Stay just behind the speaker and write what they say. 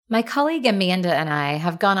My colleague Amanda and I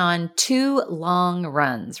have gone on 2 long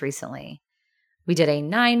runs recently. We did a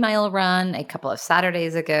 9-mile run a couple of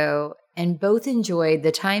Saturdays ago and both enjoyed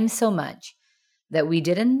the time so much that we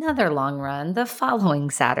did another long run the following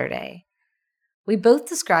Saturday. We both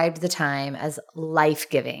described the time as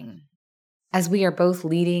life-giving, as we are both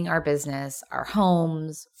leading our business, our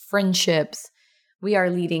homes, friendships. We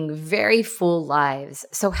are leading very full lives,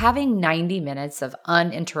 so having 90 minutes of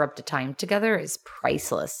uninterrupted time together is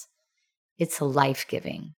priceless. It's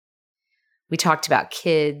life-giving. We talked about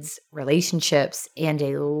kids, relationships, and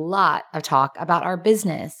a lot of talk about our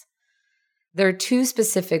business. There are 2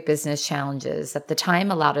 specific business challenges that the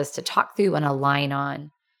time allowed us to talk through and align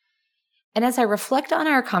on. And as I reflect on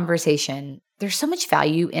our conversation, there's so much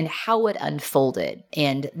value in how it unfolded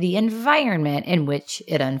and the environment in which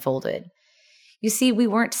it unfolded. You see, we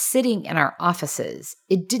weren't sitting in our offices.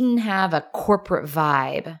 It didn't have a corporate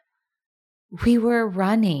vibe. We were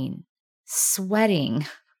running, sweating,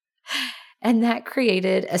 and that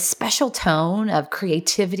created a special tone of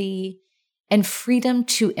creativity and freedom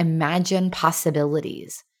to imagine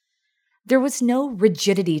possibilities. There was no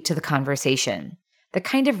rigidity to the conversation, the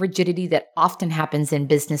kind of rigidity that often happens in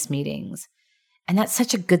business meetings, and that's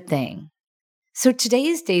such a good thing. So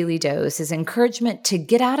today's daily dose is encouragement to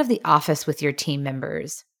get out of the office with your team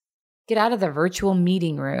members. Get out of the virtual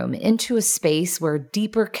meeting room into a space where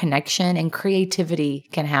deeper connection and creativity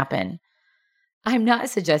can happen. I'm not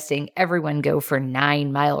suggesting everyone go for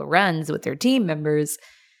 9-mile runs with their team members,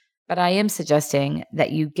 but I am suggesting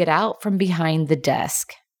that you get out from behind the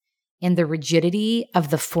desk and the rigidity of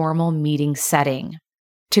the formal meeting setting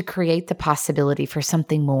to create the possibility for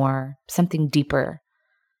something more, something deeper.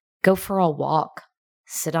 Go for a walk,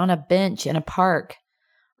 sit on a bench in a park,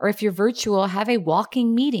 or if you're virtual, have a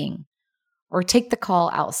walking meeting, or take the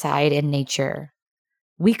call outside in nature.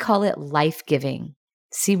 We call it life-giving.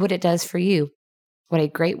 See what it does for you. What a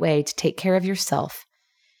great way to take care of yourself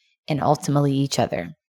and ultimately each other.